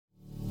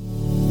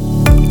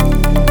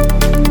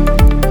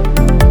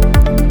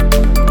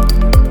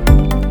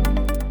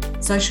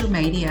social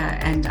media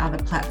and other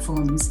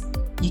platforms,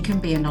 you can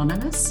be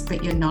anonymous,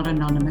 but you're not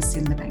anonymous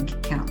in the bank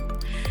account.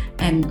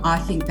 And I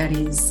think that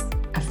is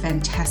a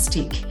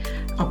fantastic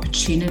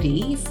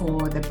opportunity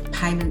for the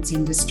payments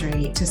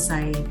industry to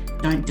say,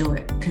 don't do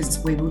it, because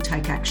we will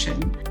take action.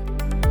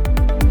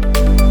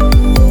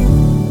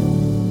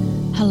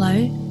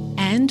 Hello,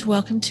 and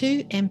welcome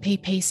to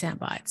MPP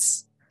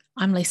Soundbites.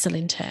 I'm Lisa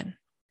Linturn.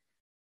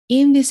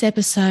 In this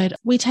episode,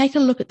 we take a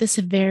look at the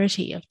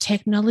severity of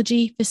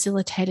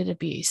technology-facilitated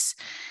abuse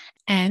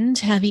and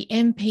how the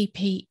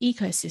MPP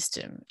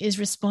ecosystem is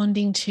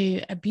responding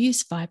to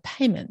abuse via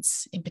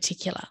payments in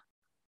particular.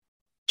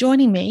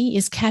 Joining me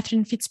is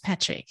Catherine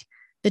Fitzpatrick,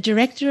 the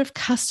Director of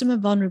Customer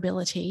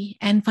Vulnerability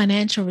and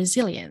Financial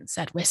Resilience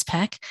at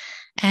Westpac,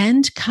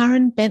 and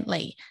Karen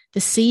Bentley, the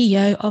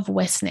CEO of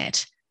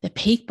Westnet, the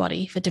peak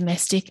body for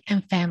domestic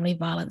and family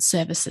violence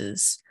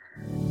services.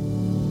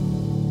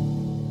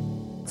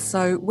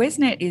 So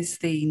Westnet is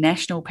the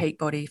national peak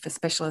body for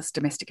specialist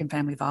domestic and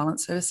family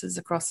violence services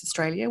across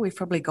Australia. We've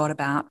probably got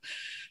about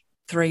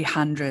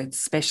 300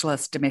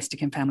 specialist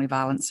domestic and family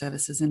violence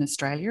services in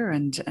Australia,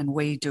 and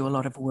we do a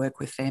lot of work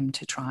with them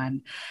to try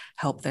and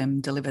help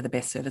them deliver the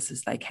best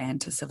services they can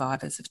to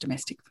survivors of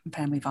domestic and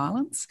family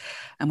violence.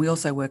 And we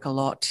also work a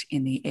lot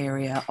in the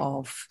area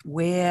of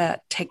where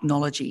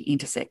technology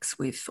intersects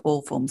with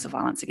all forms of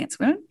violence against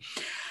women.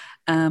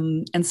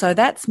 And so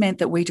that's meant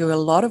that we do a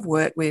lot of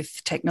work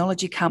with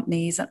technology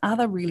companies and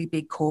other really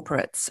big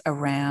corporates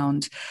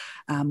around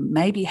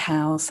maybe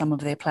how some of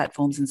their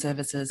platforms and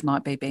services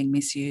might be being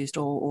misused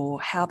or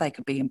how they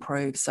could be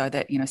improved so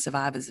that, you know,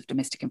 survivors of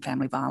domestic and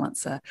family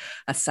violence are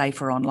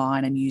safer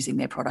online and using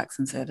their products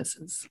and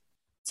services.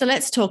 So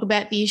let's talk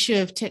about the issue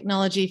of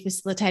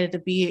technology-facilitated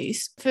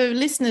abuse. For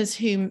listeners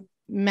who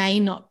may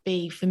not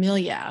be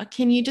familiar,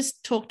 can you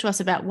just talk to us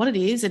about what it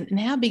is and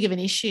how big of an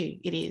issue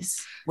it is?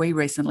 We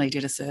recently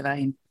did a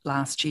survey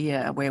last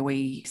year where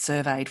we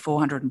surveyed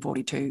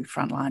 442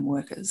 frontline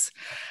workers,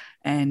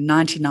 and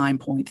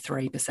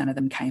 99.3% of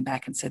them came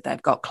back and said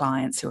they've got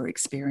clients who are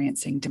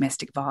experiencing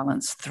domestic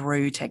violence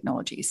through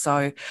technology.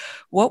 So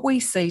what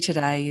we see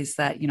today is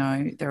that, you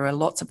know, there are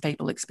lots of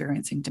people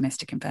experiencing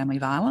domestic and family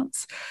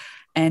violence,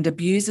 and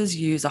abusers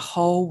use a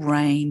whole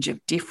range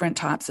of different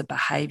types of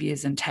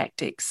behaviours and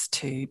tactics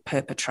to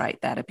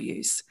perpetrate that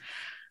abuse.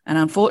 And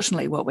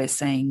unfortunately, what we're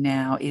seeing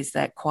now is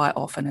that quite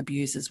often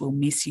abusers will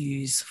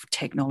misuse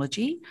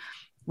technology,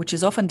 which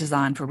is often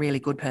designed for really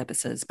good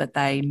purposes, but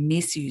they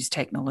misuse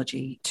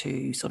technology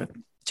to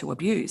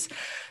abuse.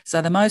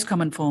 So the most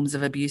common forms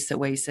of abuse that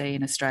we see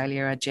in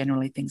Australia are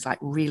generally things like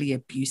really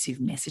abusive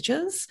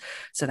messages.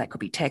 So that could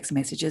be text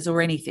messages or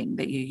anything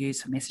that you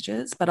use for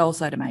messages, but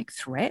also to make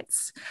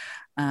threats.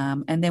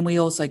 And then we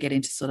also get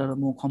into sort of the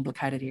more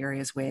complicated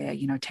areas where,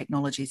 you know,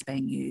 technology is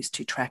being used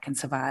to track and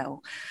surveil.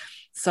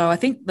 So I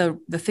think the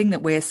thing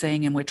that we're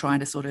seeing and we're trying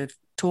to sort of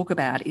talk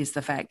about is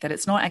the fact that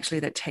it's not actually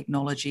the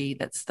technology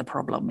that's the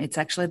problem. It's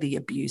actually the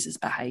abuser's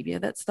behaviour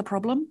that's the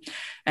problem.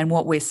 And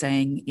what we're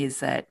seeing is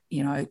that,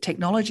 you know,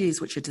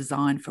 technologies which are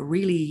designed for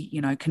really,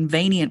 you know,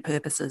 convenient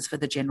purposes for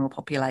the general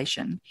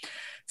population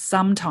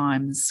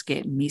sometimes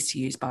get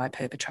misused by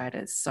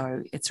perpetrators.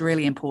 So it's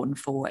really important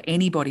for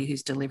anybody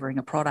who's delivering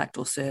a product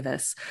or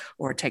service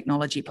or a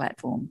technology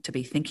platform to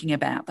be thinking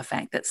about the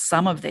fact that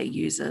some of their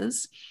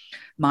users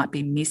might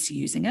be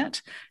misusing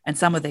it and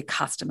some of their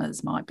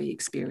customers might be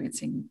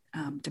experiencing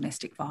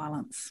domestic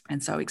violence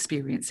and so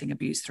experiencing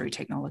abuse through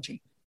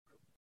technology.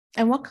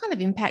 And what kind of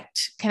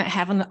impact can it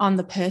have on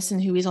the person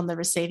who is on the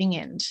receiving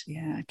end?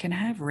 Yeah, it can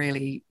have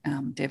really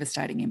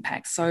devastating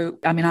impacts. So,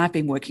 I mean, I've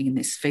been working in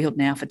this field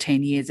now for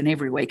 10 years, and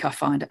every week I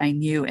find a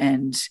new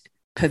and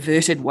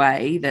perverted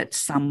way that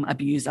some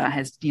abuser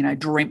has, you know,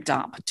 dreamt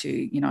up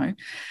to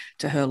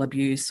hurl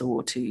abuse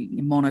or to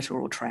monitor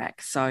or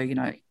track. So, you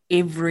know,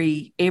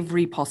 every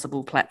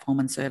possible platform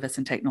and service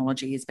and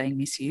technology is being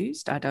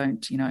misused.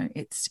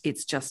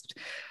 It's just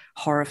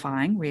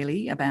horrifying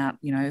really about,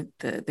 you know,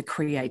 the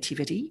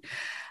creativity.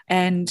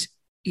 And,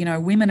 you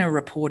know, women are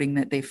reporting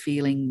that they're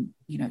feeling,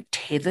 you know,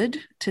 tethered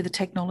to the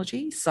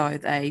technology. So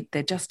they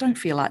just don't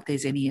feel like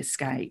there's any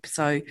escape.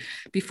 So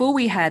before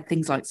we had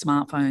things like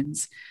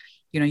smartphones,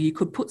 you know, you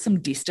could put some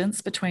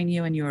distance between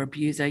you and your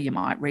abuser. You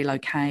might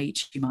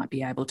relocate. You might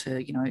be able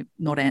to, you know,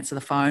 not answer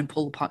the phone,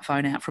 pull the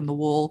phone out from the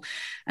wall.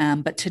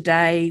 But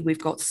today we've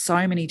got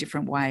so many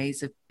different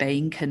ways of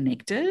being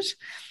connected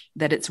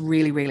that it's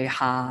really, really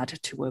hard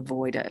to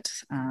avoid it.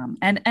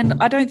 And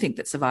I don't think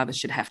that survivors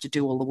should have to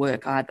do all the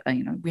work either.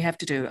 You know, we have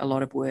to do a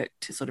lot of work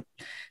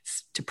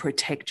to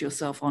protect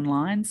yourself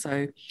online.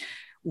 So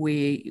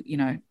we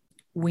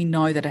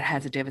know that it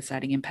has a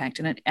devastating impact,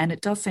 and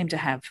it does seem to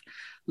have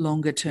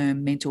longer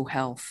term mental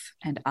health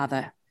and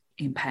other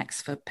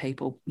impacts for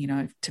people, you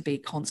know, to be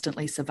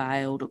constantly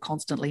surveilled or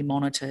constantly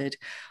monitored,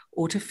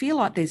 or to feel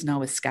like there's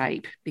no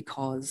escape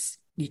because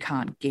you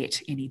can't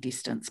get any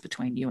distance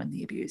between you and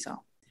the abuser.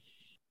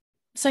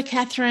 So,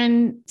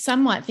 Catherine,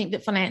 some might think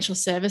that financial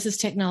services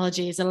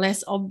technology is a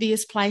less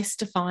obvious place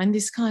to find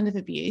this kind of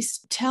abuse.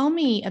 Tell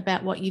me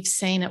about what you've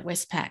seen at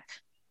Westpac.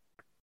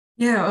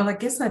 Yeah, well, I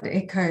guess I'd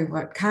echo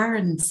what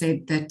Karen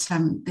said, that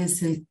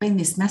there's been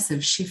this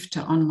massive shift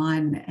to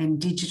online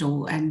and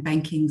digital, and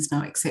banking's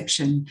no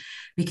exception,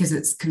 because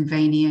it's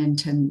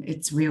convenient and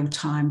it's real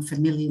time for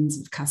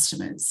millions of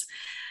customers.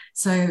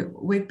 So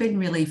we've been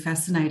really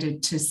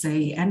fascinated to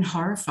see, and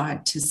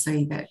horrified to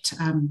see, that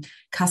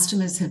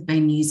customers have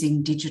been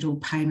using digital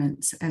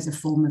payments as a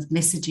form of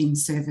messaging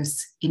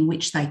service in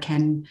which they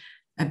can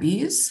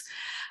abuse.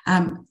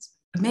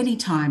 Many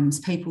times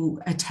people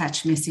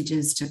attach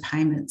messages to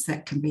payments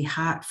that can be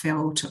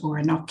heartfelt or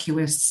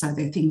innocuous. So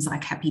they're things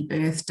like happy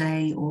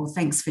birthday or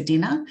thanks for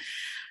dinner.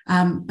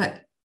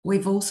 But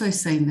we've also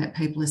seen that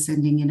people are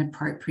sending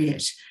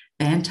inappropriate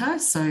banter,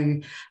 so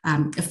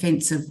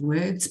offensive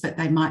words, but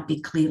they might be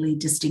clearly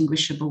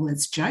distinguishable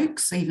as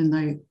jokes, even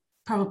though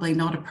probably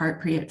not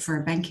appropriate for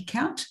a bank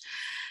account.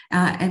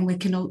 And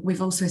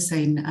we've also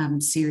seen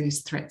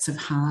serious threats of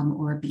harm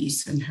or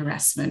abuse and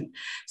harassment.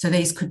 So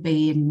these could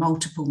be in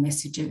multiple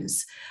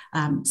messages,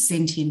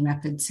 sent in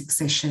rapid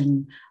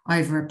succession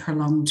over a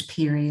prolonged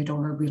period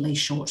or a really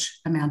short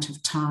amount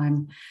of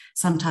time.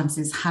 Sometimes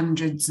there's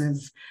hundreds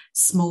of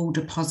small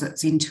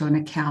deposits into an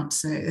account,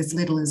 so as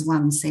little as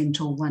 1 cent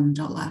or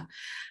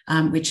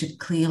 $1, which are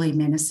clearly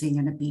menacing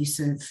and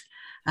abusive,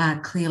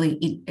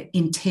 clearly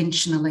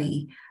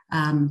intentionally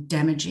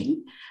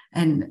damaging.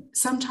 And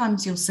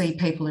sometimes you'll see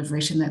people have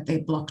written that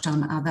they're blocked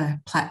on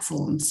other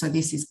platforms. So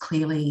this is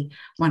clearly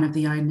one of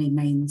the only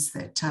means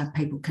that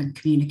people can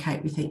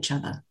communicate with each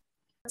other.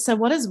 So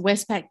what has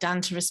Westpac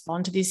done to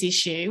respond to this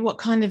issue? What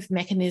kind of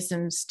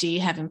mechanisms do you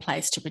have in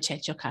place to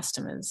protect your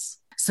customers?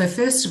 So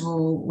first of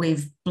all,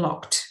 we've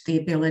blocked the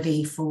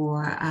ability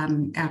for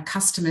our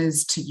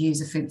customers to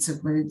use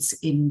offensive words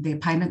in their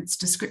payments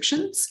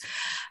descriptions.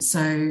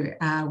 So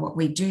what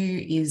we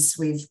do is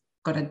we've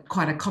got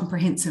quite a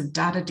comprehensive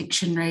data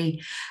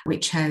dictionary,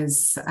 which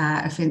has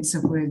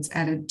offensive words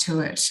added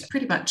to it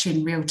pretty much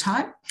in real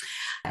time.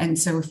 And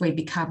so if we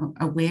become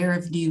aware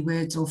of new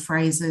words or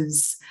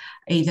phrases,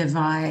 either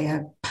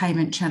via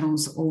payment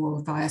channels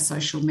or via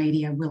social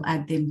media, we'll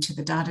add them to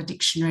the data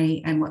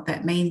dictionary. And what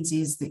that means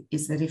is that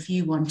if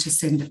you want to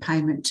send a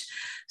payment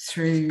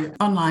through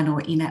online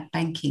or in-app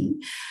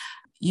banking,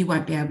 you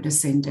won't be able to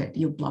send it.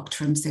 You're blocked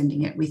from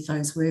sending it with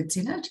those words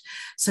in it.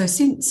 So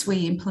since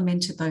we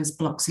implemented those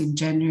blocks in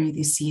January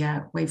this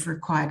year, we've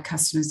required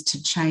customers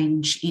to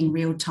change in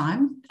real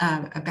time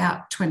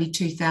about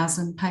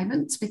 22,000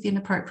 payments with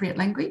inappropriate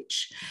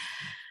language.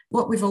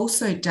 What we've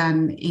also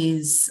done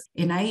is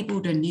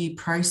enabled a new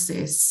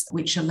process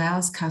which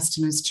allows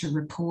customers to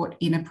report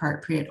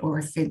inappropriate or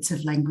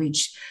offensive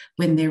language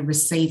when they're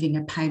receiving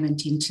a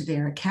payment into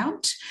their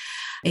account,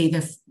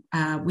 either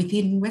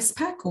within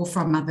Westpac or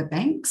from other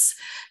banks.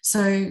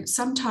 So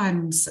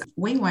sometimes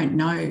we won't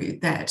know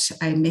that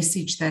a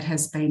message that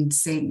has been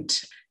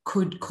sent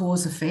could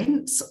cause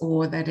offence,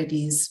 or that it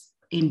is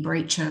in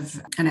breach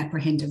of an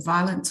apprehended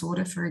violence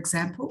order, for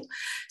example.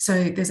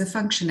 So there's a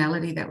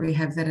functionality that we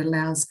have that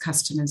allows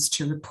customers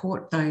to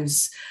report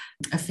those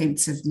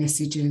offensive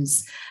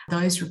messages.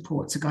 Those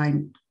reports are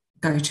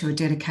go to a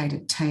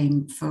dedicated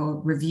team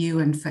for review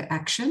and for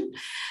action.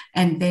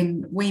 And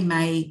then we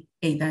may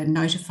either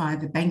notify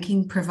the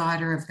banking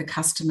provider of the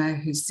customer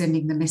who's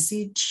sending the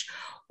message,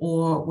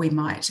 or we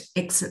might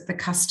exit the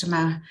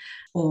customer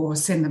or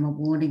send them a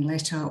warning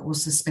letter or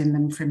suspend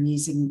them from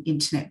using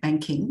internet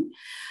banking.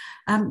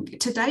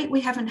 To date,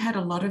 we haven't had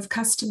a lot of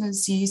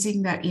customers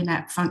using that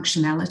in-app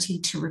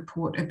functionality to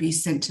report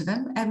abuse sent to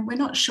them. And we're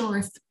not sure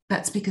if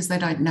that's because they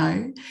don't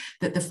know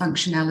that the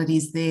functionality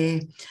is there,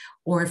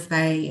 or if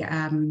they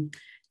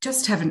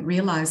just haven't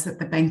realised that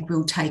the bank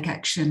will take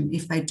action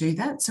if they do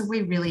that. So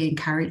we really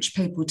encourage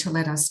people to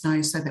let us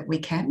know so that we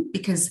can,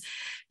 because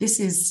this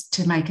is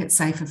to make it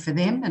safer for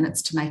them, and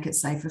it's to make it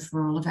safer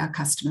for all of our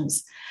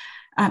customers.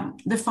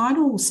 The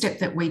final step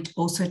that we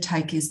also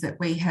take is that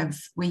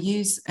we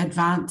use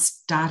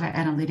advanced data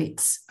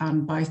analytics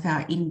on both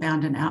our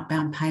inbound and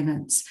outbound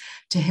payments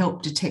to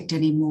help detect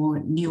any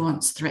more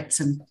nuanced threats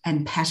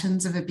and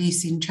patterns of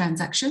abuse in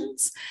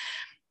transactions.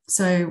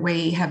 So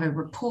we have a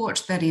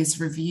report that is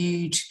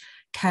reviewed,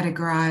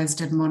 categorised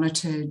and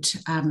monitored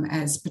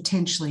as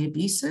potentially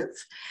abusive,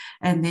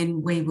 and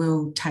then we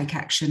will take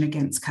action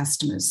against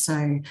customers.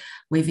 So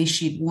we've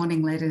issued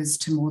warning letters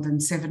to more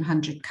than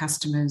 700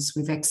 customers.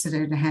 We've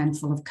exited a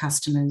handful of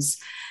customers,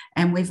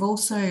 and we've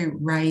also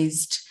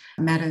raised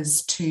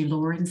matters to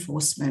law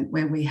enforcement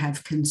where we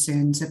have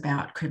concerns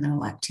about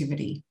criminal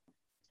activity.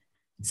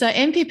 So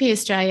MPP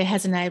Australia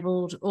has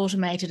enabled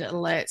automated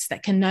alerts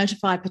that can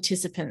notify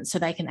participants so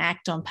they can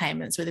act on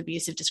payments with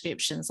abusive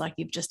descriptions like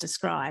you've just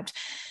described.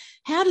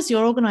 How does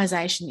your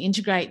organisation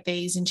integrate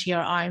these into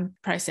your own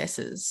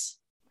processes?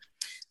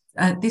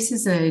 This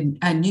is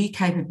a new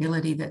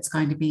capability that's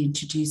going to be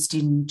introduced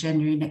in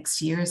January next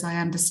year, as I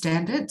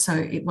understand it.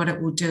 So what it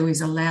will do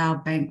is allow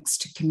banks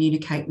to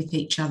communicate with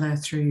each other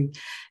through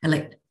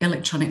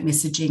electronic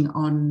messaging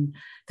on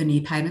the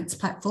new payments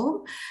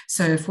platform.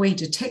 So if we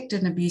detect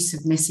an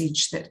abusive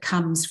message that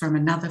comes from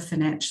another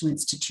financial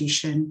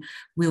institution,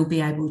 we'll be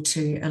able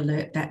to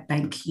alert that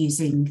bank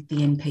using the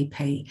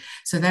NPP.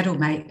 So that'll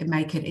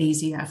make it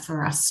easier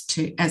for us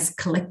to, as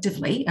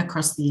collectively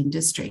across the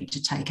industry,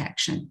 to take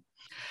action.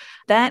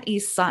 That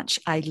is such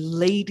a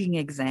leading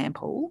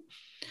example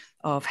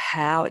of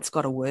how it's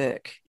got to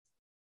work.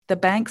 The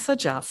banks are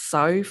just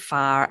so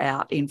far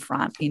out in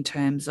front in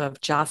terms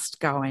of just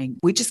going,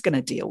 we're just going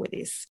to deal with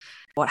this.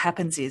 What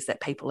happens is that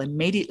people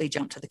immediately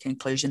jump to the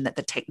conclusion that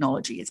the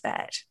technology is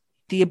bad.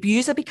 The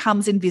abuser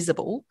becomes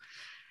invisible,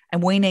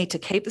 and we need to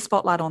keep the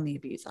spotlight on the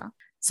abuser.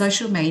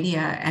 Social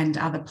media and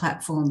other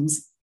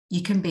platforms,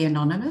 you can be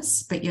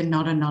anonymous, but you're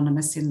not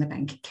anonymous in the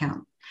bank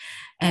account.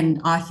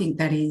 And I think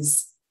that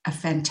is a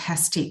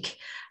fantastic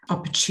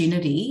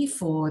opportunity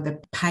for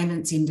the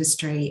payments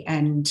industry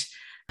and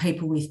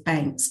people with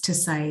banks to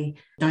say,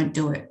 don't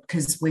do it,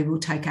 because we will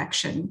take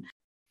action.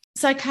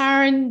 So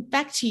Karen,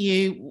 back to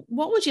you.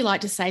 What would you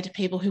like to say to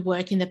people who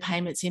work in the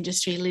payments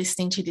industry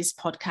listening to this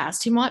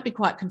podcast, who might be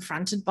quite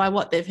confronted by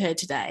what they've heard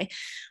today?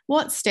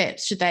 What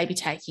steps should they be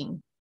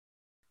taking?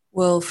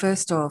 Well,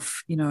 first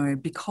off,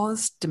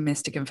 because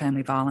domestic and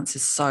family violence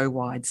is so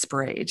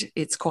widespread,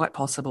 it's quite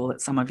possible that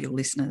some of your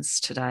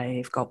listeners today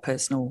have got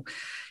personal,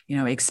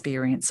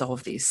 experience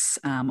of this,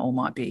 or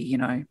might be,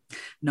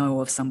 know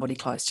of somebody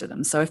close to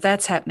them. So if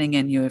that's happening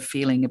and you're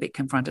feeling a bit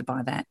confronted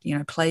by that,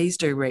 please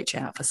do reach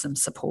out for some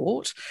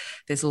support.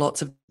 There's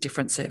lots of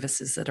different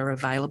services that are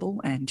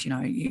available, and,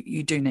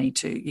 you do need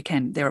to,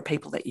 there are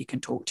people that you can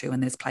talk to,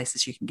 and there's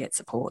places you can get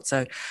support.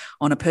 So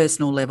on a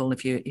personal level,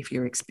 if you're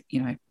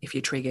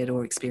triggered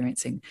or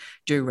experiencing,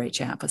 do reach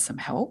out for some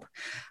help,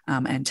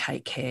 and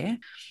take care.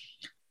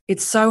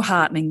 It's so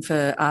heartening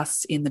for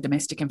us in the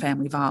domestic and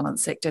family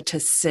violence sector to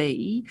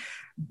see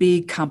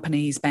big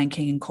companies,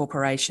 banking and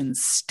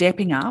corporations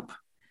stepping up,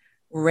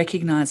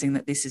 recognising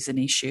that this is an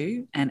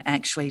issue and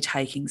actually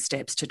taking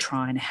steps to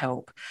try and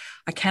help.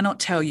 I cannot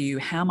tell you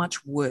how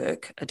much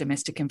work a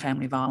domestic and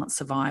family violence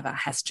survivor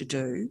has to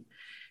do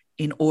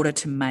in order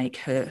to make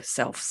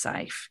herself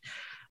safe.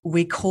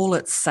 We call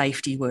it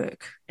safety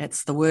work.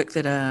 It's the work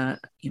that a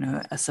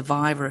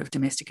survivor of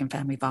domestic and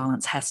family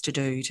violence has to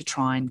do to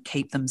try and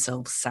keep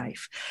themselves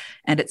safe.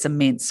 And it's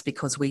immense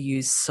because we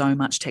use so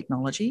much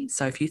technology.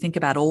 So if you think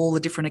about all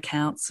the different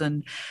accounts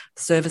and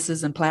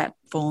services and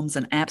platforms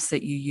and apps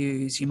that you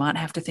use, you might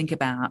have to think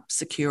about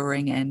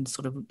securing and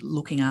sort of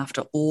looking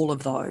after all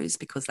of those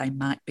because they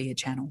might be a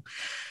channel.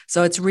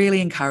 So it's really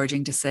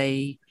encouraging to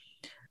see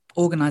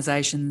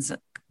organisations,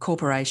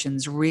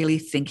 corporations really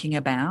thinking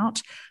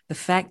about the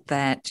fact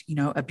that,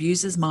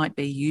 abusers might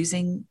be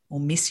using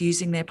or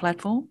misusing their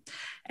platform,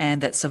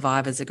 and that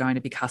survivors are going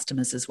to be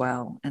customers as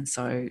well. And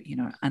so,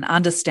 and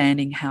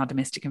understanding how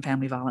domestic and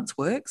family violence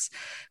works,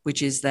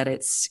 which is that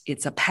it's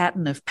a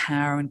pattern of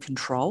power and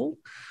control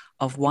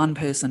of one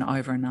person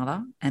over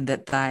another, and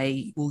that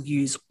they will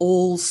use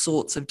all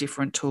sorts of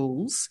different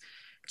tools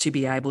to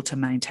be able to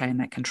maintain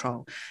that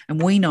control.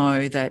 And we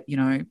know that,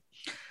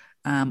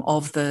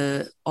 of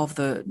the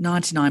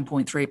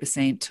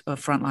 99.3%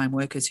 of frontline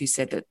workers who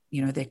said that,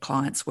 their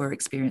clients were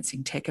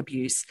experiencing tech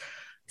abuse,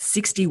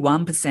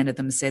 61% of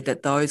them said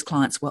that those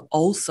clients were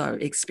also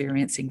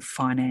experiencing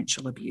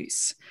financial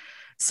abuse.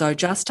 So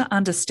just to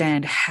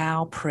understand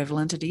how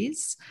prevalent it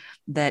is,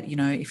 that,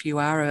 if you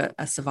are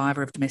a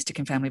survivor of domestic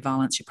and family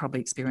violence, you're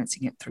probably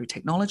experiencing it through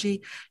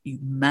technology. You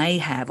may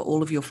have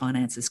all of your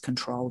finances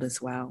controlled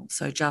as well.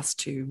 So just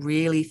to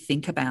really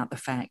think about the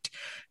fact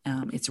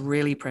it's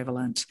really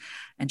prevalent,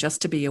 and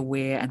just to be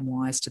aware and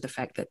wise to the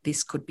fact that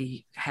this could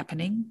be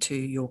happening to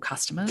your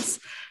customers,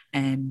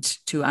 and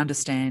to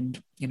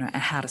understand,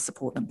 how to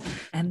support them.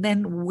 And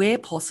then where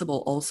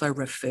possible, also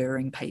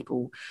referring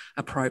people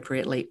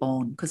appropriately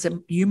on, because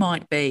you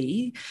might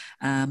be,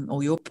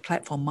 or your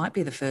platform might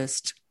be the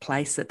first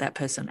place that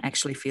person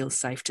actually feels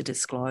safe to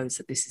disclose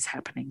that this is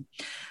happening,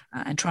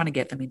 and trying to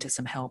get them into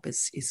some help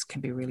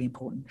can be really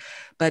important.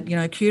 But,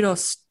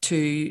 kudos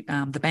to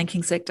the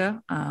banking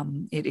sector.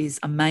 It is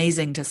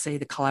amazing to see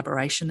the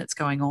collaboration that's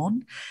going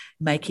on,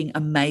 making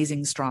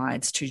amazing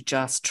strides to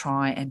just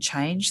try and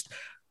change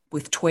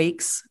with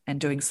tweaks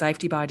and doing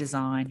safety by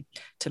design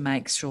to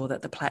make sure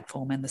that the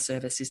platform and the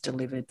service is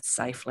delivered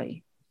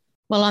safely.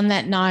 Well, on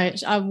that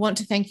note, I want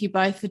to thank you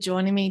both for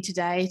joining me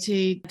today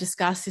to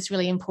discuss this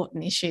really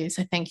important issue.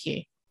 So thank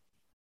you.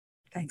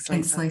 Thanks,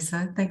 Lisa. Thanks,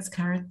 Lisa. Thanks,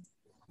 Karen.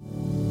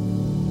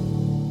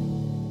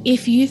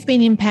 If you've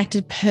been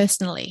impacted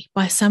personally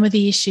by some of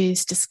the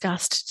issues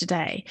discussed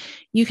today,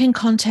 you can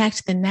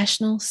contact the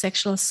National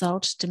Sexual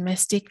Assault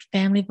Domestic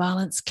Family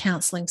Violence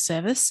Counselling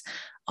Service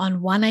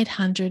on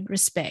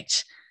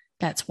 1-800-RESPECT.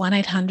 That's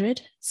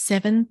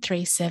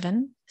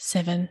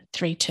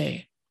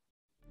 1-800-737-732.